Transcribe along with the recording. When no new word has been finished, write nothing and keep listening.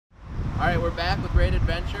Alright, we're back with Great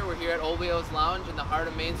Adventure. We're here at Oblio's Lounge in the heart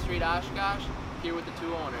of Main Street, Oshkosh, here with the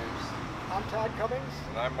two owners. I'm Todd Cummings.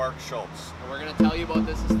 And I'm Mark Schultz. And we're going to tell you about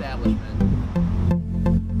this establishment.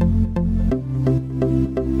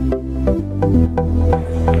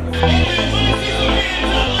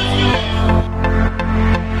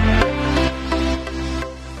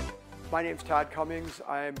 My name's Todd Cummings.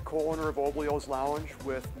 I'm co-owner of Oblio's Lounge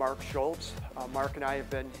with Mark Schultz. Mark and I have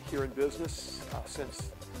been here in business since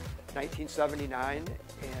 1979,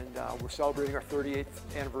 and we're celebrating our 38th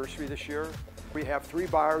anniversary this year. We have 3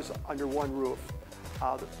 bars under one roof.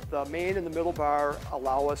 The main and the middle bar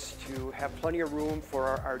allow us to have plenty of room for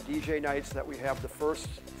our DJ nights that we have the first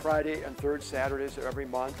Friday and third Saturdays of every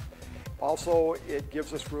month. Also, it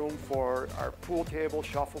gives us room for our pool table,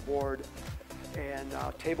 shuffleboard, and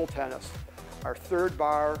table tennis. Our third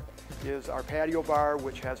bar is our patio bar,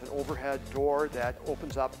 which has an overhead door that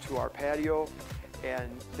opens up to our patio,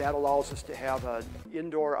 and that allows us to have an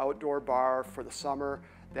indoor-outdoor bar for the summer.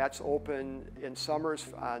 That's open in summers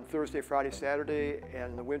on Thursday, Friday, Saturday,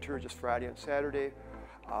 and in the winter just Friday and Saturday.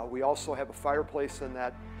 We also have a fireplace in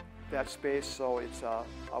that space, so it's a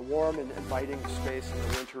warm and inviting space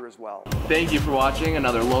in the winter as well. Thank you for watching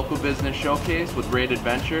another local business showcase with Great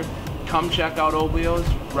Adventure. Come check out Oblio's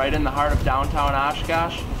right in the heart of downtown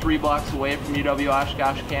Oshkosh, 3 blocks away from UW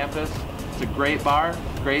Oshkosh campus. It's a great bar,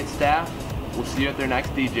 great staff. We'll see you at their next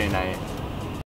DJ night.